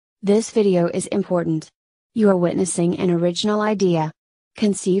This video is important. You are witnessing an original idea.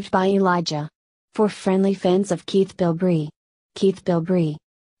 Conceived by Elijah. For friendly fans of Keith Bilbrey. Keith Bilbrey,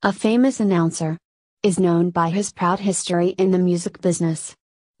 a famous announcer, is known by his proud history in the music business.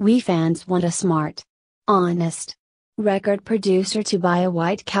 We fans want a smart, honest record producer to buy a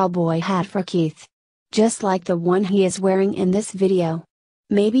white cowboy hat for Keith. Just like the one he is wearing in this video.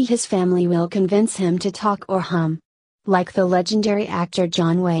 Maybe his family will convince him to talk or hum. Like the legendary actor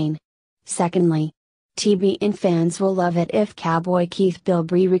John Wayne. Secondly, TBN fans will love it if cowboy Keith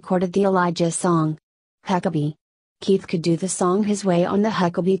Bilbrey recorded the Elijah song. Huckabee. Keith could do the song his way on the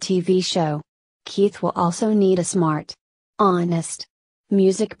Huckabee TV show. Keith will also need a smart, honest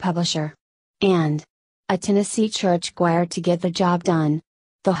music publisher. And a Tennessee church choir to get the job done.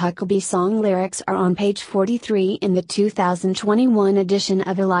 The Huckabee song lyrics are on page 43 in the 2021 edition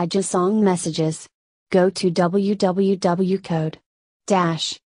of Elijah Song Messages. Go to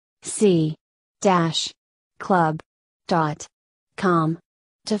www.c-club.com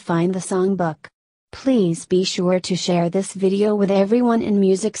to find the songbook. Please be sure to share this video with everyone in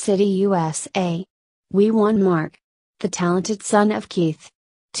Music City, USA. We want Mark, the talented son of Keith,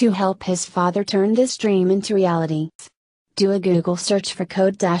 to help his father turn this dream into reality. Do a Google search for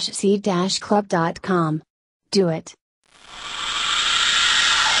code-c-club.com. Do it.